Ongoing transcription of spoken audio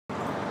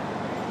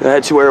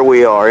That's where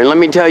we are. And let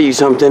me tell you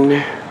something.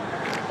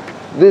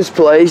 This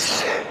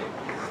place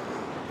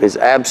is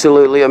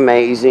absolutely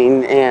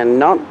amazing.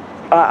 And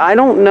I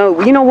don't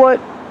know. You know what?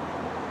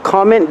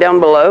 Comment down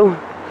below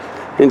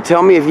and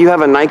tell me if you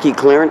have a Nike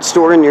clearance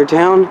store in your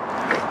town.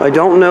 I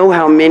don't know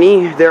how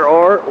many there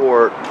are,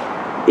 or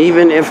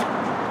even if,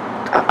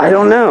 I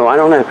don't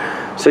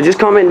know. So just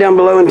comment down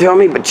below and tell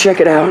me, but check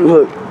it out.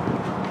 Look,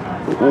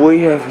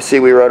 we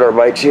rode our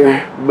bikes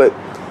here, but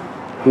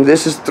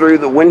this is through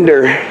the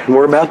winter, and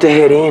we're about to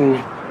head in.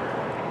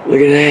 Look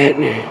at that.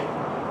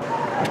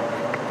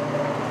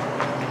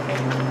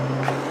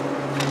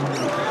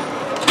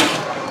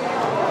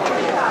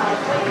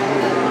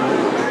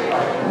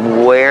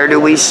 Where do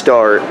we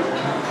start?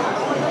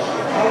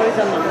 Always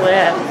on the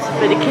left,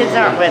 but the kids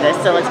aren't with us,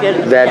 so let's go to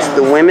the That's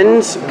the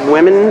women's.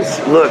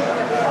 Look,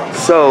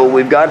 so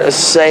we've got a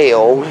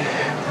sale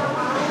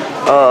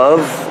of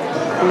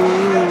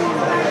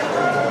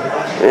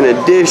an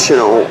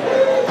additional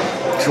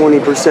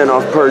 20%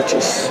 off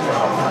purchase.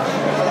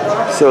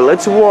 So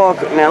let's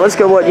walk. Now let's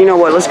go. You know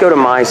what? Let's go to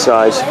my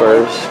size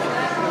first.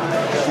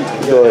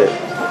 Go ahead.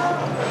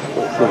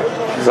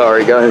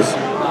 Sorry, guys.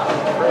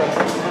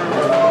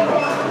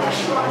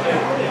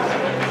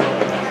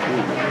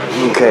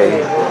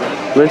 Okay.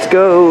 Let's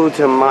go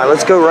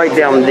right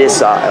down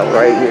this aisle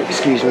right here.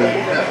 Excuse me.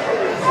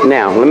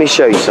 Now let me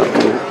show you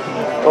something.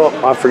 Oh,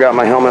 I forgot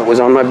my helmet was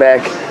on my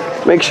back.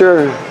 Make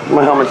sure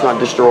my helmet's not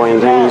destroying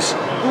things.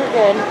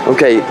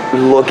 Okay,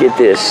 look at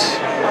this.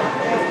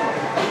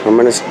 I'm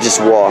gonna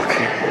just walk.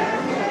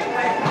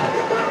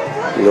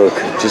 Look,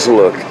 just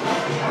look.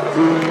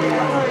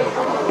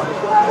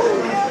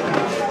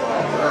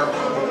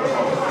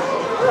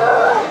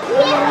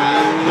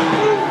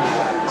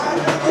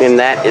 And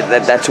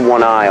that's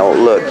one aisle.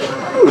 Look.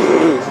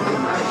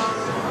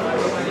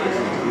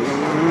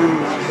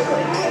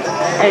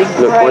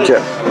 Look, watch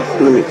out.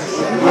 Let me.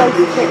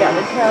 Check out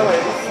the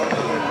colors.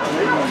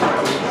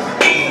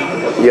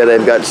 Yeah,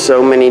 they've got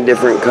so many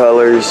different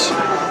colors,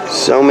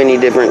 so many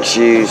different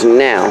shoes.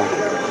 Now,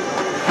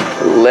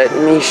 let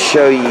me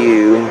show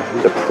you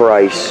the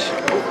price.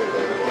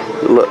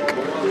 Look.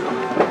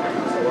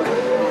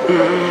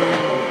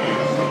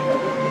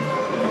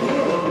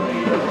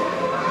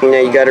 Now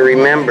you got to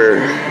remember,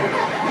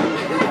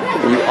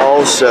 you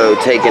also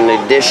take an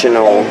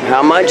additional,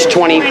 how much?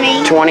 20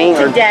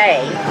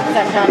 today.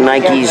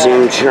 Nike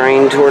Zoom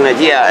Train Tournament.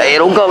 Yeah,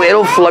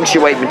 it'll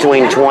fluctuate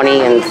between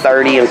 20 and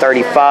 30 and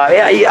 35.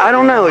 Yeah, I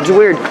don't know. It's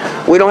weird.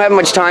 We don't have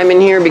much time in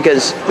here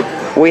because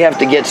we have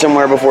to get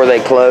somewhere before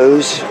they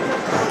close.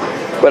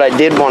 But I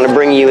did want to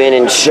bring you in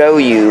and show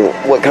you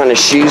what kind of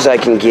shoes I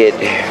can get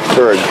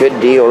for a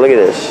good deal. Look at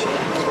this.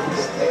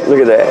 Look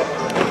at that.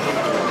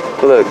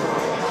 Look.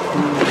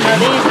 Now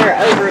these are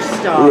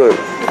overstocked. Look.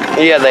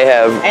 Yeah, they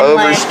have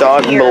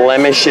overstocked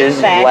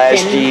blemishes,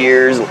 last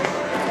year's.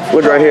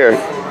 Look right here.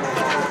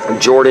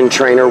 Jordan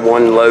Trainer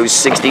 1 Lowe's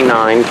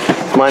 69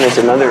 minus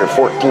another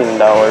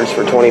 $14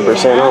 for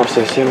 20% off.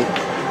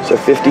 So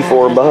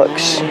 54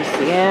 bucks.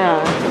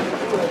 Yeah.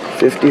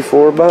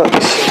 54 bucks.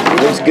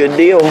 That's a good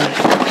deal.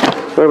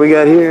 What do we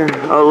got here?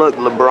 Oh look,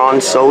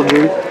 LeBron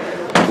Soldier.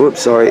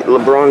 Whoops, sorry.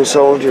 LeBron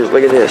Soldiers.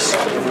 Look at this.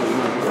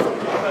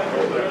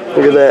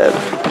 Look at that.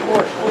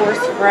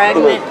 Force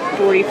fragment,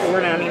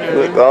 $44.99.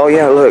 Look. Oh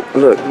yeah, look.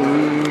 What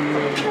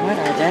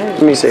are those?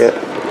 Let me see it.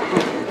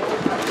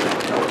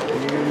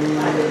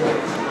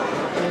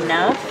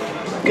 Enough?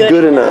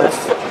 Good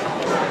enough.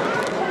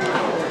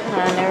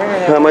 I never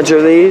heard of How much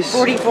are these?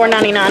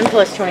 $44.99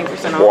 plus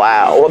 20% off.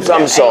 Wow. Whoops,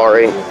 I'm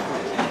sorry.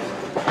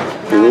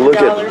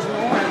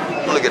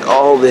 Look at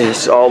all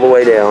this all the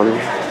way down.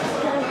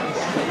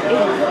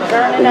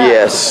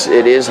 Yes,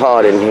 it is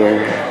hot in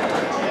here.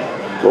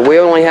 But we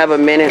only have a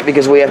minute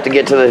because we have to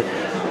get to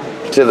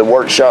the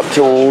workshop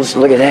tools.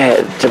 Look at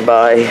that, to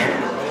buy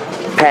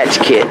patch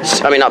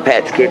kits. I mean, not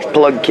patch kits,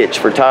 plug kits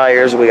for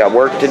tires. We got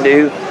work to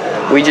do.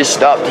 We just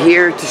stopped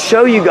here to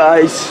show you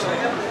guys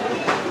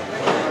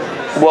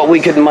what we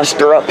could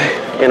muster up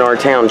in our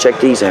town. Check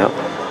these out.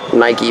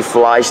 Nike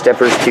Fly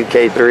Steppers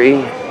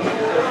 2K3.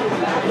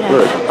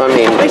 Look, I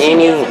mean,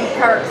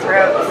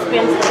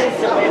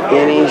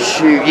 any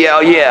shoe.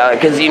 Yeah,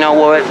 because you know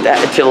what?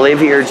 To live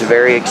here, it's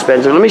very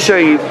expensive. Let me show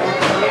you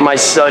my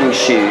son's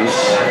shoes.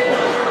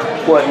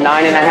 What,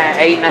 9.5,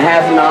 8.5,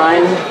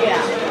 9? Yeah.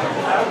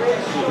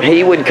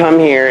 He would come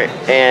here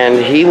and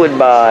he would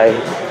buy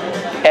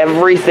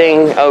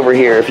everything over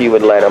here if you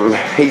would let him.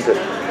 He's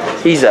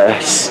a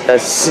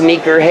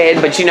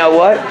sneakerhead, but you know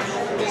what?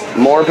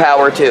 More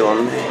power to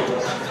him.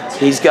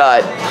 He's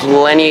got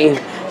plenty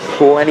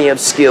of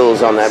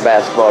skills on that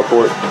basketball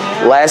court.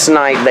 Last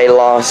night they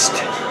lost.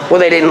 Well,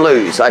 they didn't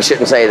lose. I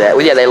shouldn't say that.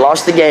 Well, yeah, they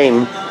lost the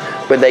game,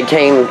 but they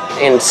came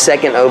in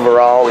second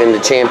overall in the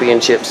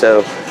championship,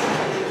 so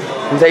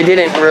they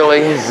didn't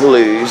really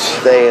lose.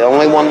 The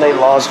only one they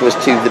lost was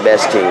to the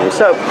best team.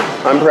 So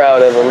I'm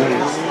proud of them.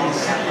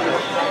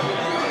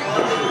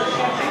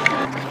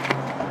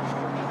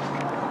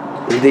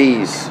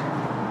 These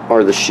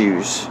are the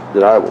shoes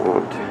that I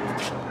want.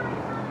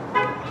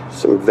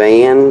 Some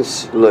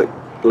Vans. Look,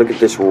 Look at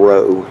this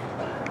row.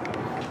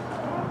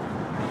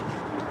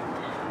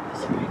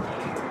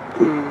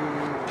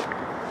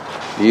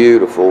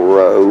 Beautiful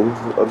row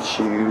of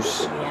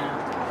shoes.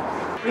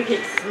 Yeah. We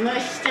could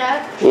smush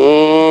stuff.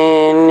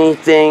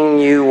 Anything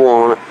you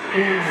want.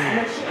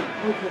 Smush it.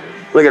 Okay.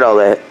 Look at all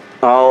that.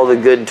 All the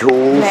good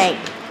tools. Make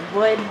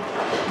wood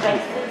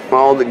bases.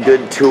 All the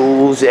good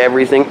tools,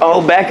 everything.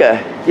 Oh,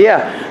 Becca.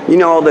 Yeah. You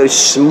know all those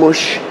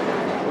smush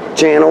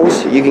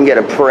channels? You can get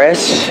a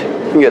press.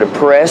 You can get a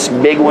press,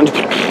 big ones.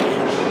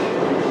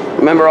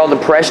 Remember all the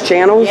press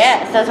channels?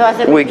 Yes, that's what I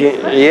said. We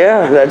can,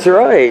 yeah, that's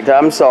right.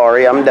 I'm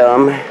sorry, I'm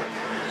dumb.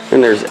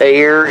 And there's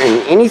air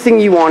and anything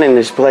you want in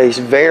this place.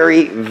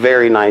 Very,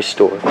 very nice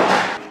store.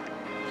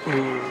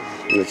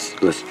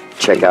 Let's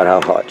check out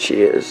how hot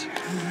she is.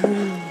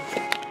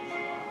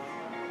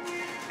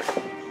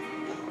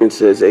 It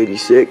says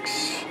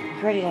 86.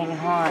 Pretty dang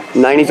hot.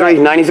 93,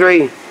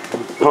 93.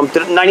 Pumped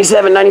it up.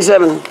 97,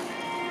 97.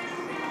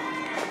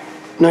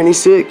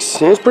 96.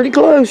 That's pretty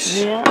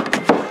close. Yeah.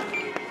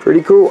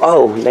 Pretty cool.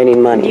 Oh, they need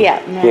money.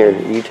 Yeah. No. Here,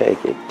 you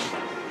take it.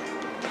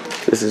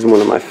 This is one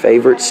of my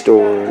favorite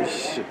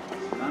stores.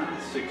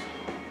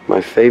 My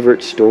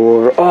favorite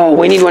store. Oh,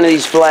 we need one of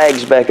these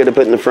flags, Becca, to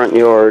put in the front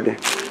yard.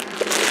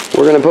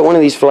 We're going to put one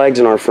of these flags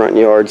in our front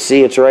yard.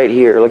 See, it's right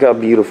here. Look how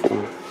beautiful.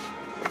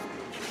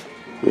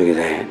 Look at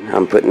that.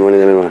 I'm putting one of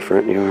them in my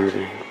front yard.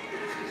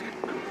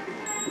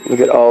 Look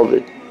at all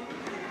the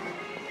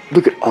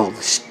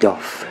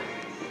stuff.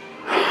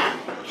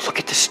 Look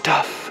at the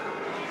stuff.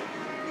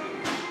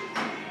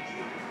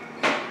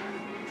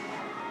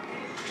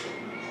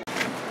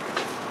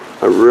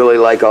 I really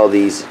like all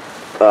these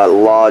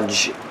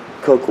lodge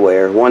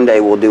cookware. One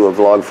day we'll do a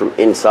vlog from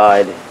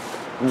inside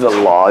the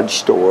lodge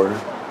store.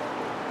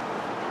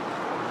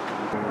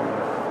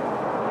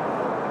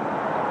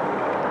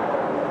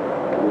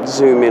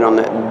 Zoom in on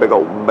that big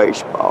old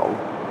baseball.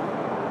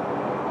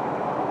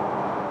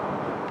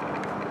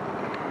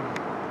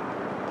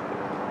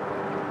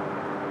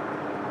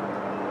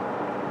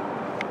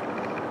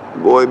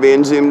 Boy,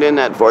 being zoomed in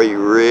that far, you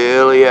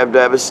really have to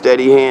have a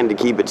steady hand to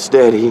keep it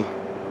steady.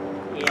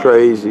 Yeah.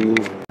 Crazy.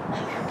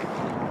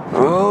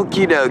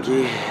 Okie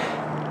dokie.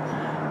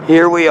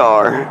 Here we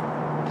are.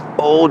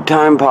 Old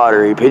Time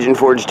Pottery, Pigeon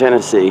Forge,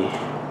 Tennessee.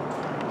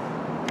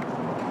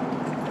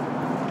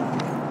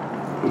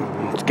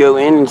 Let's go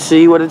in and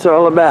see what it's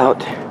all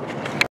about.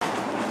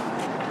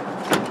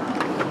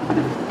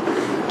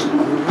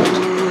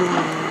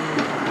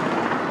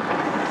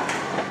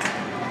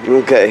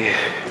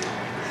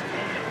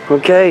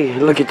 Okay,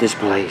 look at this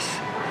place.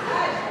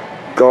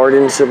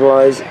 Garden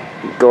supplies,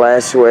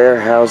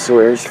 glassware,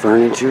 housewares,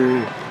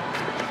 furniture.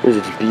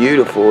 It's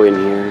beautiful in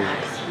here.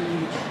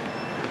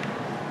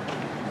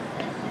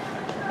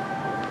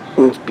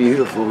 It's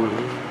beautiful.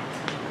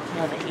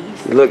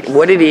 Look,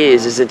 what it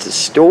is it's a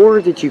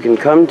store that you can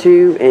come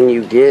to and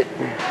you get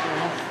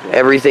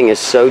everything is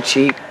so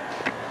cheap.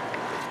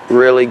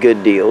 Really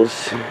good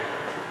deals.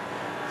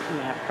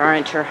 Yeah,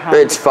 furniture.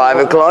 It's 5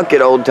 o'clock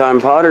at Old Time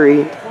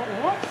Pottery.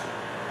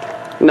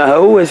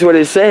 No, that's what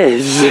it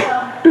says.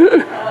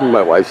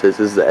 My wife says,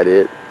 is that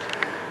it?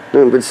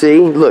 But see,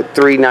 look,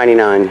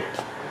 $3.99.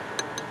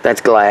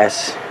 That's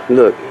glass.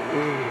 Look.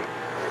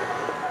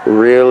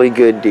 Really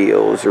good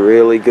deals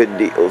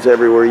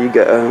everywhere you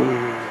go.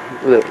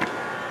 Look.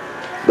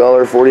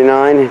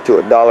 $1.49 to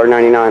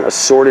 $1.99.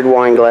 Assorted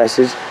wine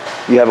glasses.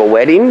 You have a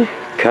wedding?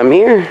 Come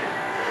here.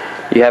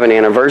 You have an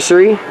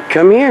anniversary?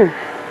 Come here.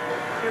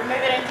 You're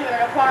moving into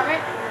an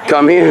apartment?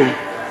 Come here.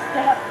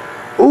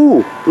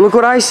 Ooh, look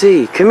what I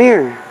see. Come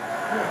here.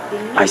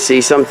 I see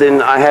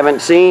something I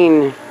haven't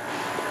seen.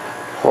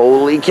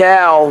 Holy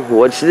cow.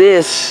 What's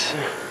this?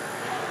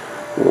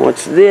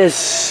 What's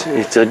this?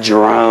 It's a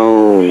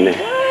drone.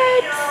 What?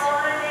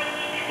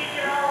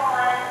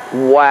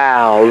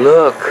 Wow,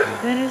 look.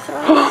 That is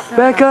awesome.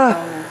 Becca.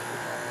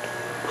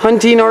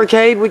 Hunting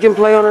arcade we can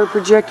play on our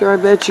projector, I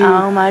bet you.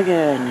 Oh my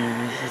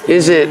goodness.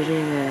 Is it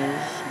is.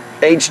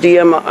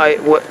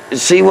 HDMI?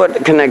 See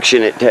what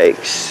connection it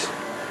takes.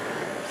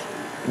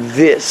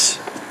 This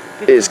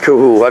is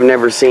cool. I've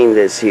never seen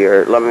this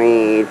here. Let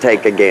me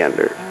take a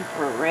gander.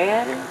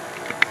 Infrared?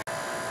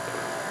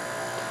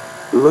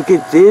 Look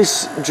at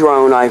this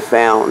drone I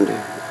found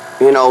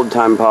in Old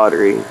Time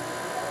Pottery.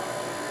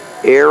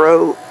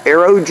 Aero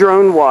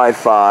drone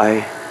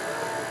Wi-Fi.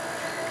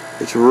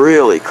 It's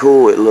really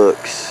cool, it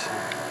looks.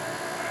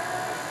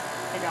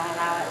 They don't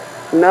allow it.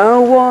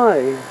 No,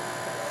 why?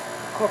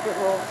 Corporate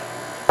rules.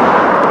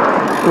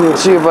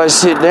 Let's see if I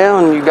sit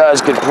down, you guys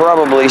could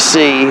probably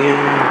see the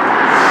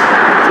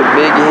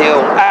big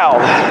hill. Ow!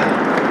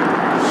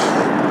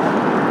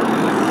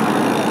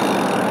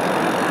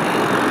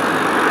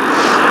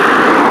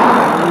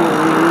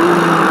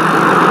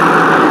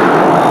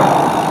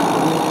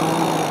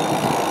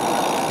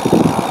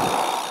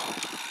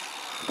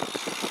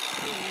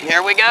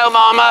 Here we go,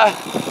 Mama.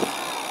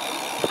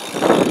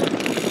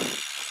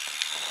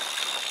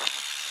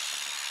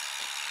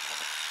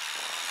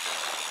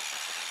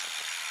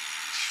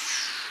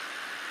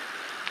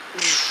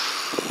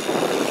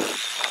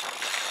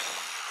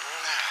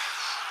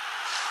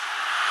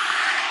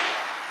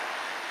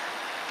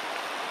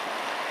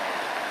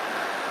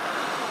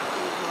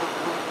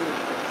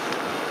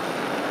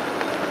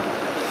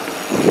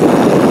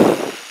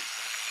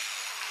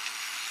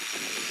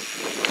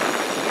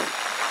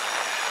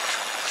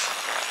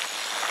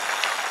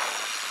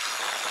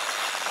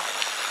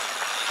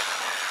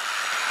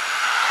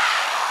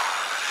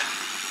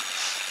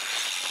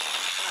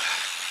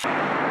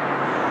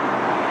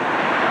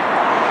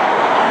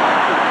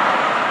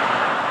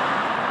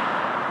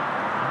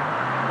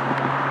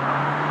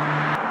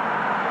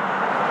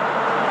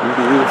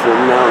 Beautiful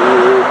mountain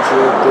ridge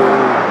right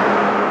there.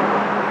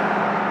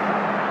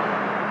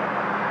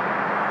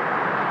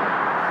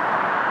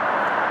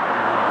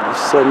 The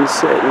sun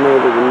setting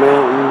over the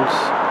mountains.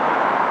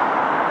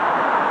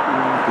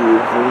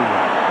 Beautiful.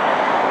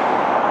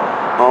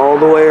 All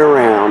the way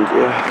around,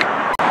 yeah.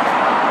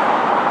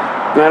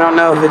 I don't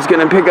know if it's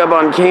gonna pick up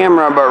on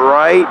camera, but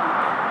right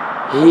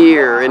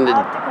here in the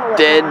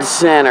dead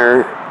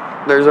center,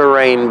 there's a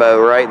rainbow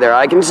right there.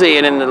 I can see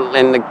it in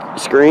the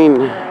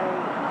screen.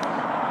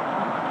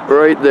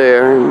 Right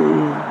there.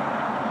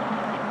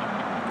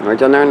 Right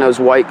down there in those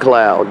white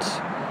clouds.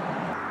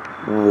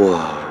 Whoa.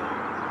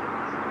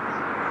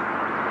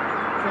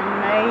 It's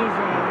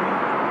amazing.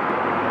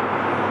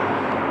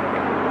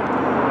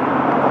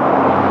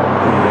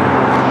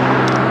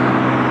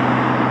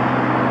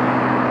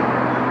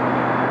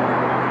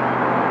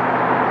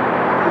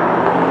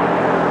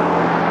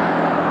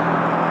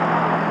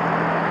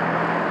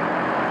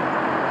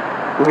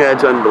 Yeah,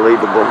 it's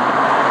unbelievable.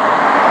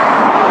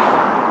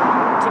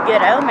 It's a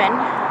good omen.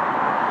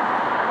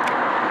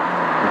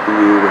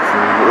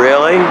 Beautiful.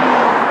 Really?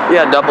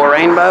 Yeah, double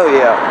rainbow?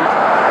 Yeah.